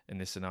in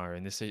this scenario.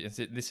 In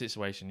this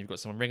situation, you've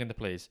got someone ringing the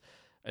police,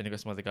 and you've got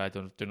some other guy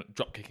doing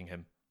drop kicking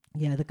him.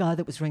 Yeah, the guy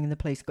that was ringing the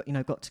police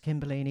got to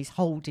Kimberly, and he's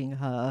holding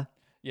her.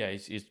 Yeah,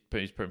 he's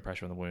putting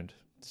pressure on the wound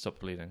to stop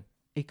bleeding.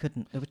 He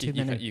couldn't. There were too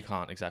many. You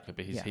can't exactly,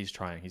 but he's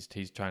trying.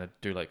 He's trying to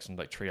do some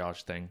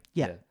triage thing.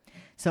 Yeah.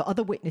 So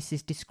other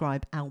witnesses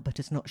describe Albert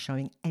as not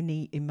showing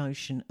any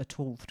emotion at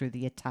all through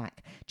the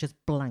attack, just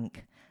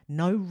blank.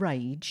 No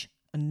rage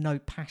and no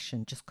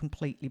passion, just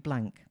completely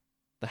blank.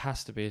 There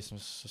has to be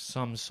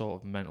some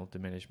sort of mental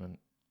diminishment.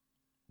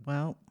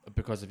 Well,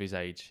 because of his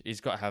age,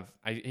 he's got to have.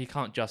 He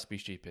can't just be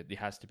stupid. He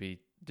has to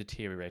be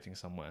deteriorating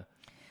somewhere.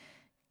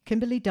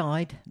 Kimberly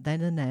died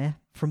then and there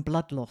from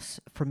blood loss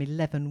from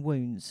 11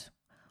 wounds.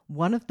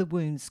 One of the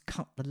wounds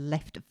cut the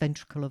left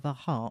ventricle of her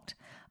heart.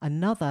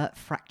 Another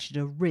fractured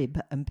a rib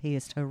and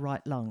pierced her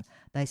right lung.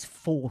 There's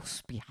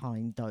force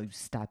behind those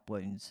stab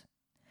wounds.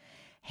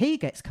 He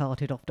gets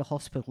carted off to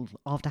hospital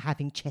after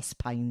having chest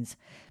pains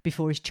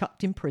before he's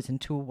chucked in prison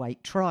to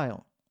await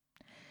trial.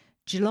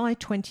 July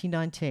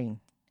 2019,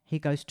 he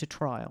goes to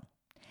trial.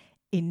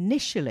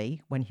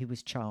 Initially, when he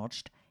was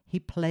charged, he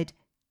pled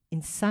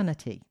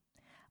insanity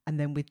and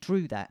then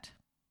withdrew that,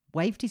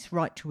 waived his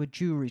right to a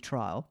jury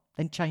trial,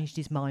 then changed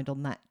his mind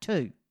on that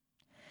too.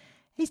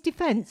 His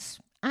defence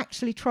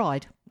actually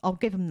tried, I'll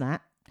give him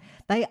that.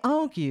 They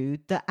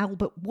argued that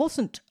Albert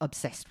wasn't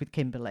obsessed with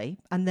Kimberly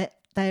and that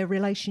their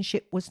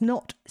relationship was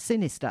not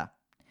sinister.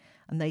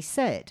 And they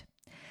said,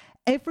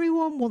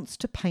 everyone wants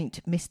to paint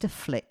Mr.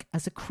 Flick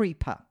as a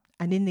creeper.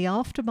 And in the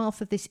aftermath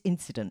of this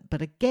incident,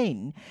 but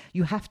again,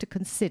 you have to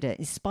consider,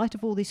 in spite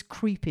of all this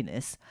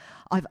creepiness,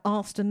 I've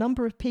asked a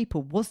number of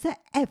people, was there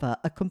ever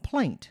a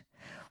complaint?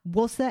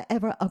 Was there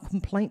ever a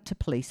complaint to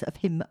police of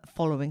him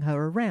following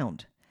her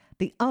around?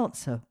 The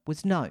answer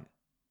was no.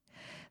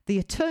 The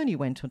attorney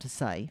went on to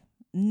say,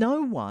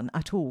 no one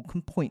at all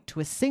can point to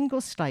a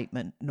single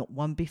statement, not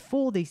one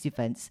before these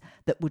events,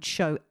 that would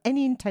show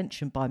any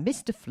intention by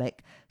Mr.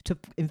 Flick to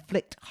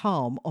inflict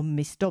harm on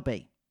Miss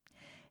Dobby.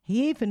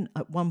 He even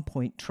at one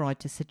point tried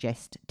to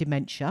suggest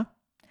dementia,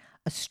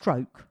 a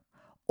stroke,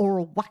 or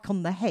a whack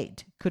on the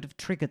head could have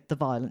triggered the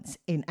violence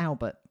in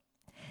Albert.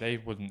 They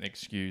wouldn't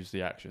excuse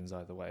the actions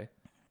either way.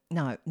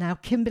 No. Now,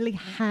 Kimberly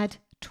had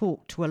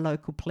talked to a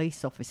local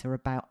police officer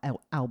about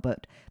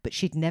Albert, but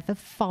she'd never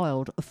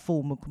filed a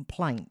formal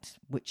complaint,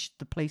 which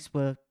the police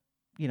were,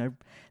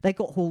 they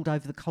got hauled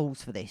over the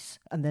coals for this.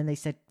 And then they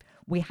said,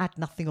 we had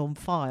nothing on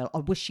file. I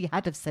wish she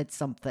had have said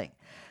something.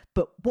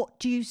 But what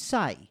do you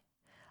say?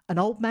 An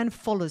old man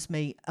follows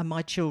me and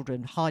my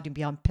children, hiding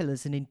behind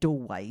pillars and in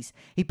doorways.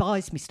 He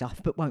buys me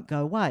stuff but won't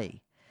go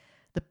away.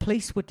 The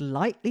police would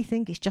likely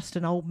think it's just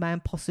an old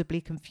man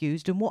possibly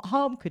confused, and what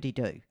harm could he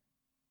do?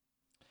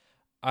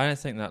 I don't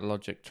think that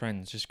logic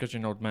trends. Just because you're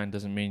an old man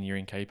doesn't mean you're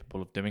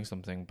incapable of doing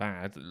something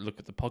bad. Look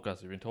at the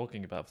podcast we've been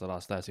talking about for the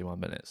last 31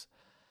 minutes.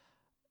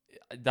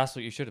 That's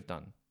what you should have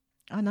done.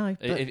 I know.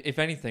 But If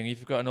anything, if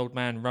you've got an old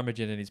man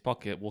rummaging in his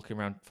pocket, walking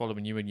around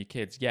following you and your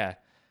kids, yeah,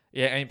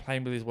 ain't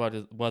playing with his word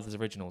as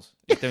originals.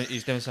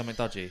 He's doing something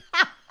dodgy.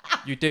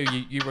 You do.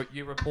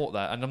 You report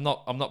that, and I'm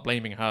not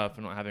blaming her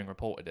for not having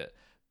reported it,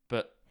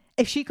 but.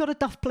 If she got a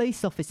duff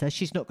police officer,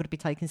 she's not going to be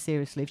taken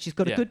seriously. If she's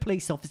got a good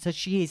police officer,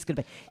 she is going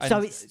to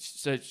be.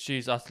 So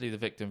she's utterly the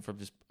victim from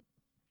just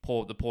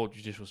the poor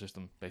judicial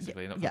system,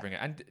 basically, not covering it.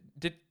 And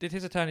did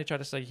his attorney try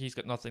to say he's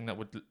got nothing that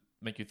would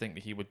make you think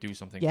that he would do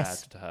something bad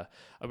to her?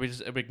 Are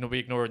we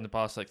ignoring the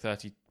past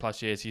 30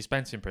 plus years he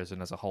spent in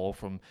prison as a whole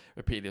from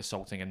repeatedly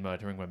assaulting and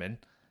murdering women?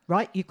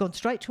 Right, you've gone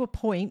straight to a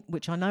point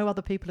which I know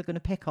other people are going to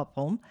pick up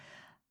on.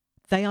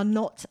 They are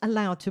not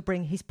allowed to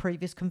bring his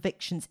previous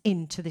convictions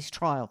into this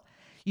trial.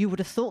 You would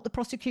have thought the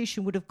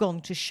prosecution would have gone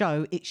to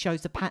show it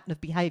shows a pattern of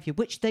behaviour,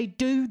 which they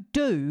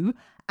do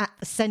at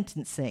the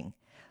sentencing,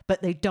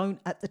 but they don't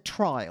at the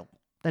trial.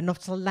 They're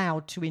not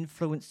allowed to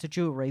influence the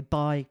jury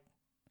by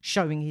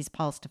showing his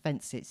past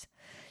offences.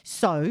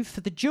 So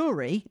for the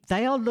jury,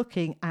 they are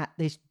looking at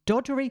this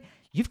doddery,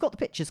 you've got the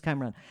pictures,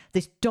 Cameron,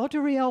 this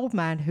doddery old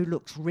man who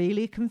looks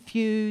really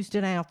confused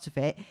and out of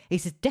it.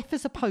 He's as deaf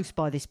as a post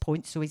by this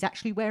point, so he's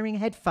actually wearing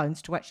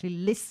headphones to actually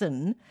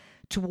listen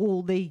to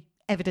all the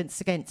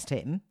evidence against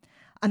him,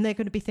 and they're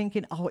going to be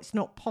thinking, oh, it's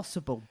not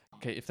possible.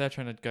 Okay, if they're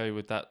trying to go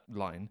with that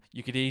line,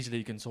 you could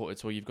easily consort it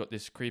to where you've got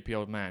this creepy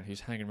old man who's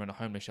hanging around a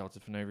homeless shelter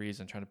for no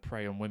reason, trying to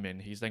prey on women.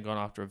 He's then gone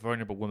after a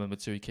vulnerable woman with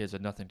 2 kids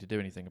and nothing to do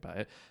anything about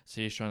it.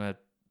 So he's trying to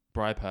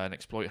bribe her and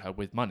exploit her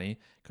with money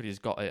because he's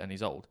got it and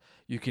he's old.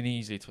 You can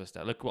easily twist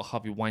that. Look at what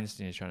Harvey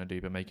Weinstein is trying to do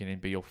by making him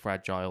be all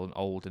fragile and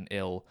old and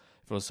ill.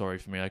 Feel sorry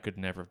for me. I could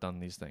never have done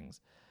these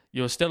things.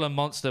 You're still a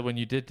monster when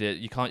you did it.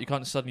 You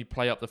can't suddenly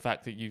play up the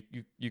fact that you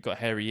got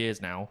hairy ears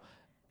now.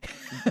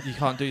 You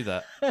can't do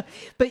that.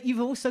 But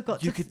you've also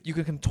got you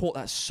can contort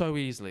that so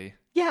easily.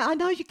 Yeah, I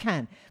know you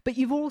can. But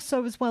you've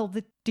also, as well,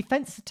 the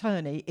defence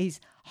attorney is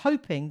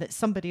hoping that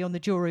somebody on the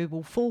jury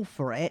will fall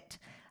for it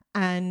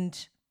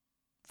and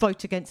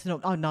vote against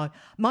it. Oh no,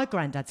 my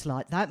granddad's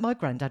like that. My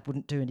granddad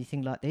wouldn't do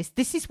anything like this.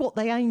 This is what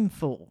they aim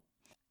for.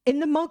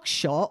 In the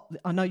mugshot,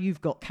 I know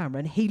you've got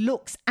Cameron, he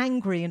looks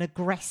angry and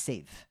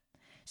aggressive.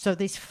 So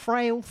this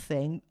frail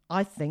thing,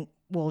 I think,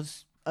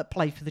 was at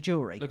play for the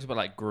jury. Looks a bit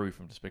like Gru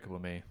from Despicable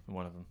Me,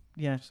 one of them.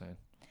 Yeah. Just saying.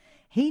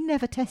 He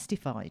never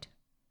testified.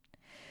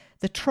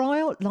 The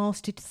trial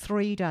lasted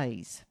 3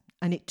 days,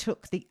 and it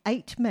took the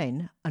 8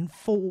 men and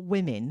 4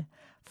 women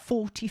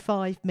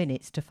 45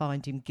 minutes to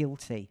find him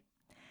guilty.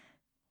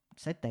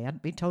 Said they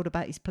hadn't been told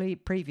about his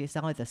previous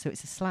either, so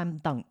it's a slam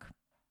dunk.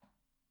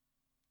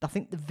 I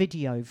think the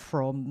video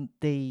from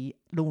the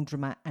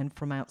laundromat and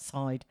from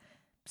outside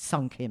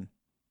sunk him.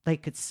 They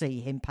could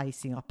see him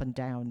pacing up and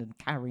down and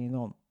carrying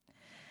on.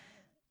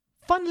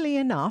 Funnily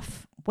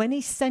enough, when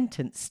he's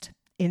sentenced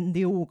in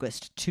the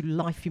August to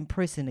life in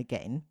prison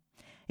again,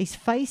 his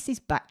face is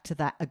back to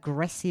that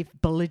aggressive,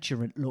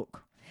 belligerent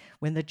look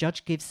when the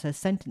judge gives her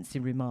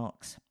sentencing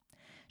remarks.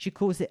 She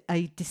calls it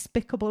a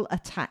despicable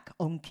attack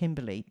on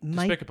Kimberly.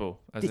 Despicable,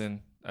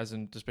 as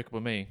in Despicable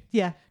Me?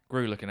 Yeah.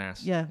 Gru looking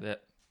ass. Yeah.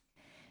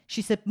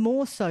 She said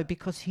more so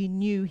because he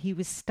knew he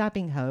was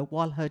stabbing her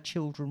while her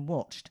children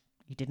watched.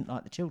 He didn't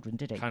like the children,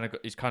 did he?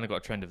 He's kind of got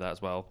a trend of that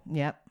as well.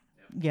 Yep,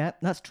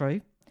 that's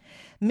true.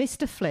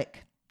 Mr.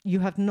 Flick, you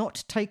have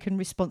not taken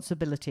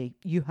responsibility.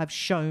 You have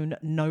shown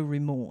no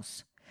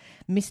remorse.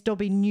 Miss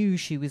Dobby knew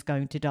she was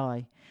going to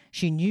die.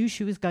 She knew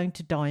she was going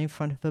to die in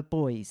front of her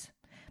boys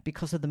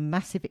because of the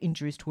massive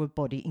injuries to her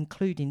body,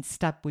 including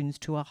stab wounds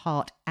to her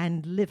heart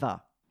and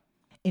liver.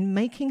 In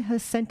making her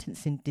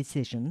sentencing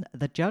decision,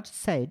 the judge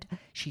said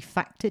she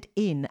factored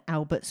in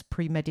Albert's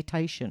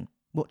premeditation,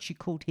 what she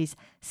called his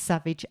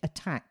savage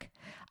attack,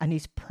 and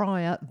his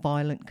prior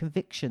violent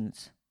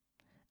convictions.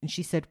 And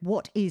she said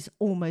what is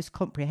almost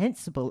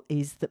comprehensible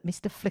is that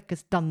Mr. Flick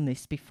has done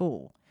this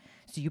before.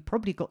 So you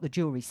probably got the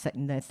jury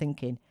sitting there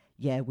thinking,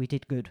 yeah, we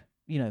did good.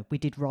 We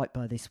did right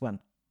by this one.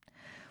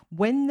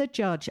 When the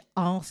judge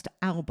asked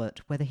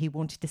Albert whether he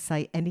wanted to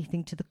say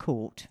anything to the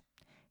court,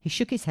 he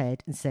shook his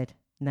head and said,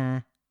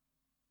 nah.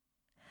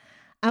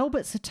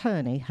 Albert's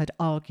attorney had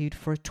argued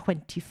for a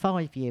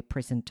 25-year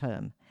prison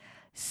term,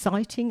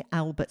 citing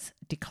Albert's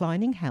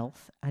declining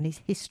health and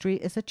his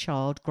history as a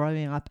child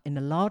growing up in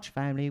a large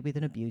family with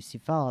an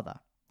abusive father.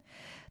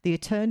 The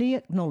attorney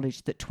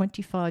acknowledged that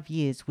 25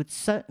 years would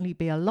certainly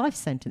be a life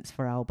sentence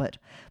for Albert,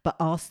 but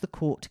asked the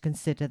court to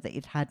consider that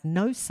it had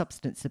no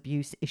substance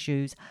abuse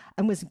issues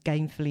and was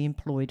gainfully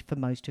employed for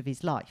most of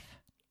his life.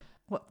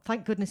 Well,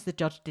 thank goodness the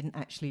judge didn't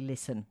actually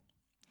listen.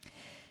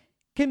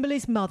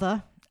 Kimberly's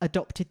mother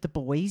adopted the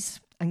boys,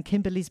 and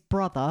Kimberly's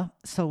brother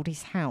sold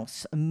his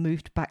house and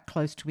moved back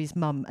close to his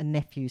mum and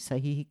nephew so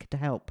he could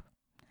help.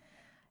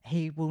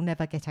 He will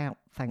never get out,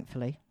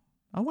 thankfully.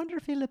 I wonder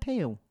if he'll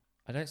appeal.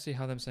 I don't see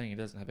how them saying he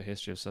doesn't have a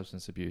history of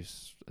substance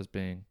abuse as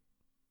being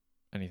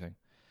anything.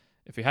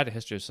 If he had a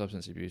history of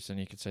substance abuse, then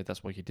you could say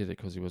that's why he did it,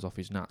 because he was off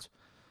his nut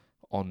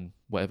on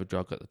whatever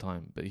drug at the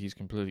time. But he's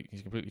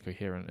completely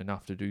coherent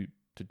enough to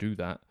do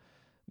that.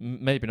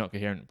 Maybe not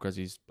coherent because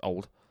he's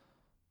old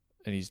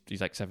and he's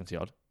like 70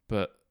 odd,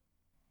 but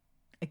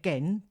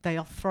again, they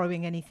are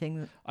throwing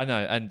anything. I know,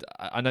 and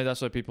I know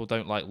that's why people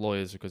don't like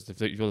lawyers, because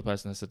if you're the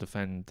person that has to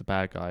defend the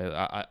bad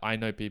guy. I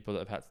know people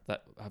that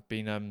have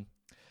been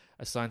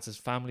assigned to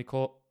family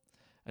court,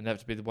 and they have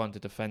to be the one to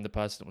defend the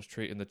person that was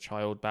treating the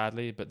child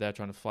badly, but they're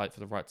trying to fight for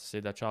the right to see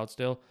their child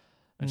still.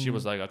 And she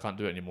was like, I can't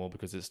do it anymore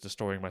because it's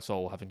destroying my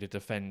soul having to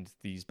defend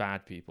these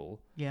bad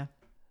people. Yeah.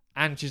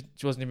 And she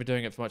wasn't even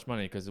doing it for much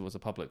money because it was a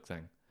public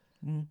thing.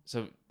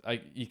 So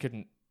you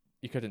couldn't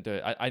do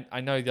it. I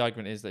know the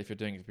argument is that if you're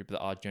doing it for people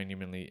that are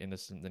genuinely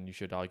innocent, then you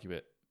should argue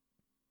it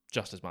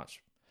just as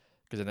much,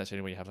 because then that's the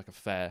only way you have like a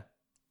fair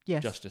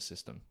justice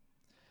system.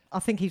 I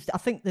think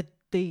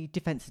the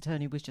defence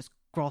attorney was just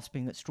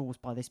grasping at straws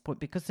by this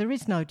point, because there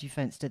is no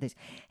defence to this.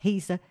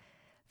 He's a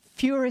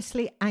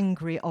furiously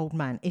angry old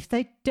man. Even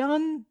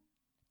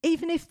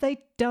if they'd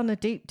done a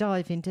deep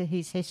dive into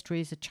his history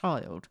as a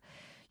child,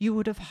 you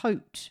would have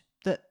hoped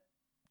that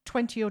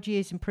 20 odd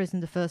years in prison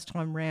the first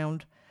time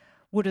round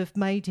would have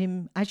made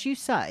him, as you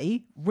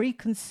say,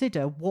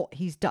 reconsider what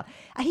he's done.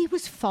 He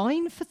was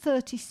fined for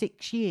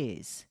 36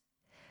 years.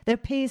 There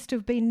appears to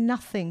have been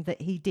nothing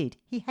that he did.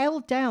 He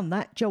held down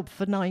that job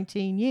for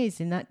 19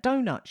 years in that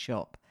donut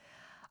shop.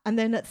 And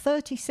then at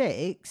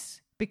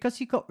 36, because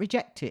he got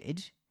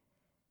rejected,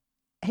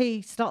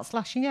 he starts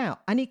lashing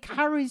out, and he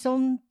carries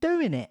on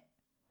doing it.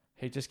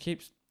 He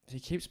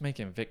keeps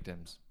making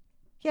victims.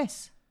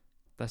 Yes.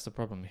 That's the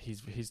problem.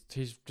 He's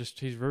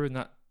ruined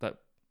that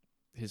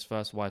his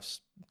first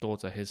wife's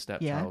daughter, his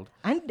stepchild.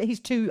 Yeah. And his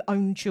two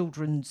own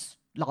children's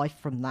life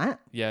from that.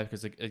 Yeah,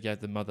 because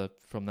the mother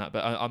from that.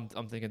 But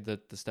I'm thinking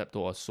that the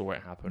stepdaughter saw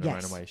it happen and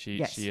ran away. She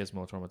is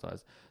more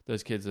traumatized.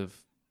 Those kids have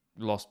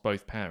lost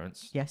both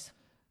parents. Yes.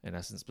 In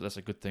essence, but that's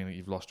a good thing that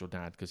you've lost your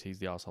dad, because he's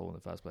the asshole in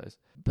the first place.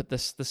 But the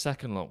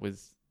second lot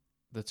with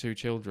the two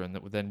children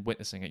that were then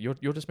witnessing it,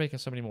 you're just making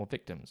so many more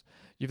victims.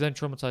 You've then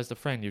traumatized the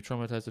friend. You've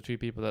traumatized the two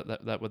people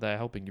that were there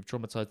helping. You've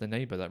traumatized the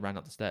neighbor that ran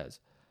up the stairs.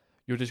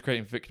 You're just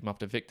creating victim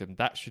after victim.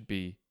 That should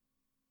be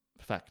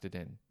factored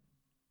in.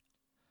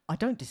 I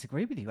don't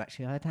disagree with you,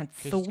 actually. I had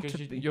thought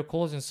you're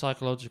causing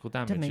psychological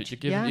damage.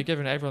 You're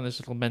giving everyone this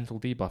little mental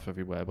debuff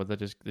everywhere, where they're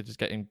just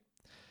getting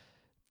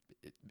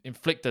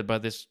inflicted by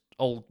this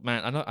old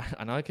man. I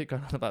know I keep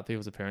going on about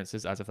people's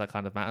appearances as if that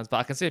kind of matters, but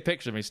I can see a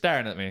picture of me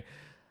staring at me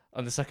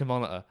on the second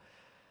monitor.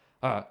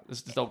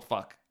 This old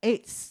fuck.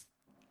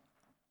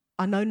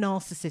 I know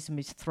narcissism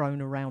is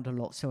thrown around a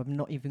lot, so I'm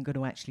not even going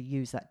to actually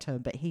use that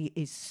term, but he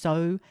is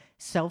so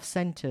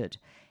self-centered.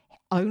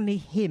 Only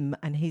him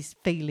and his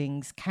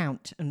feelings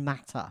count and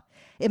matter.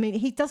 I mean,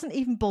 he doesn't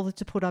even bother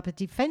to put up a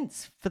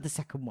defence for the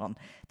second one.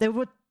 There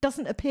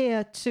doesn't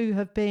appear to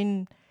have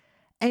been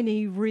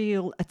any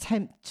real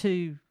attempt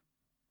to,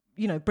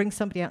 bring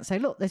somebody out and say,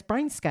 look, there's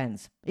brain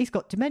scans. He's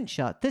got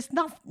dementia. There's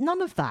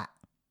none of that.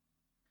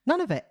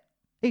 None of it.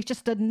 He's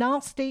just a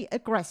nasty,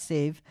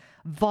 aggressive,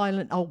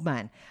 violent old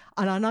man.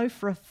 And I know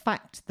for a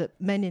fact that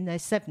men in their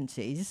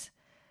 70s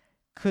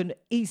can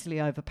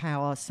easily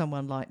overpower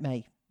someone like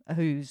me,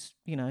 who's,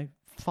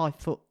 5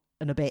 foot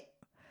and a bit.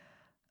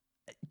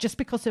 Just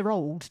because they're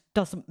old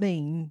doesn't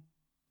mean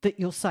that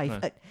you're safe.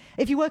 No.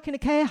 If you work in a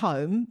care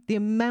home, the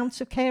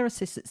amount of care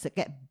assistants that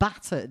get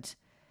battered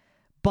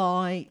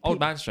by old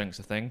man strength's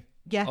a thing.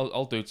 Yeah.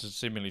 Old dudes are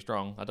seemingly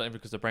strong. I don't know,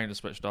 because the brain is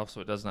switched off,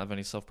 so it doesn't have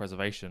any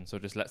self-preservation, so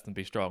it just lets them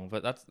be strong.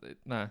 But that's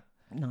no.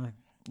 No,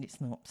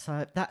 it's not.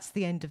 So that's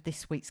the end of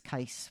this week's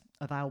case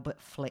of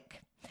Albert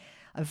Flick.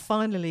 And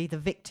finally, the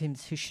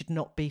victims who should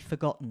not be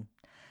forgotten.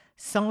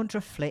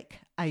 Sandra Flick,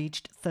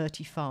 aged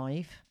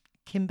 35.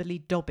 Kimberly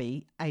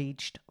Dobbie,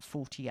 aged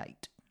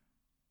 48.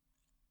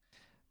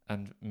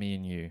 And me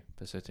and you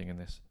for sitting in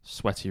this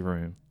sweaty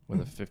room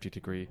with a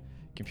 50-degree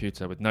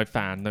computer with no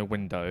fan, no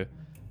window,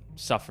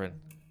 suffering.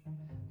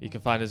 You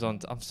can find us on...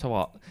 I'm so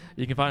hot.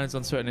 You can find us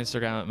on Twitter and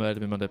Instagram at Murder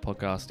Me Monday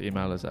Podcast.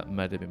 Email us at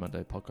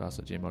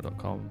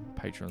murdermemondaypodcast@gmail.com.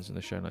 Patreon's in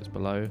the show notes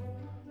below.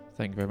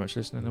 Thank you very much for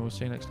listening, and we'll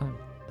see you next time.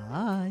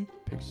 Bye.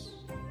 Peace.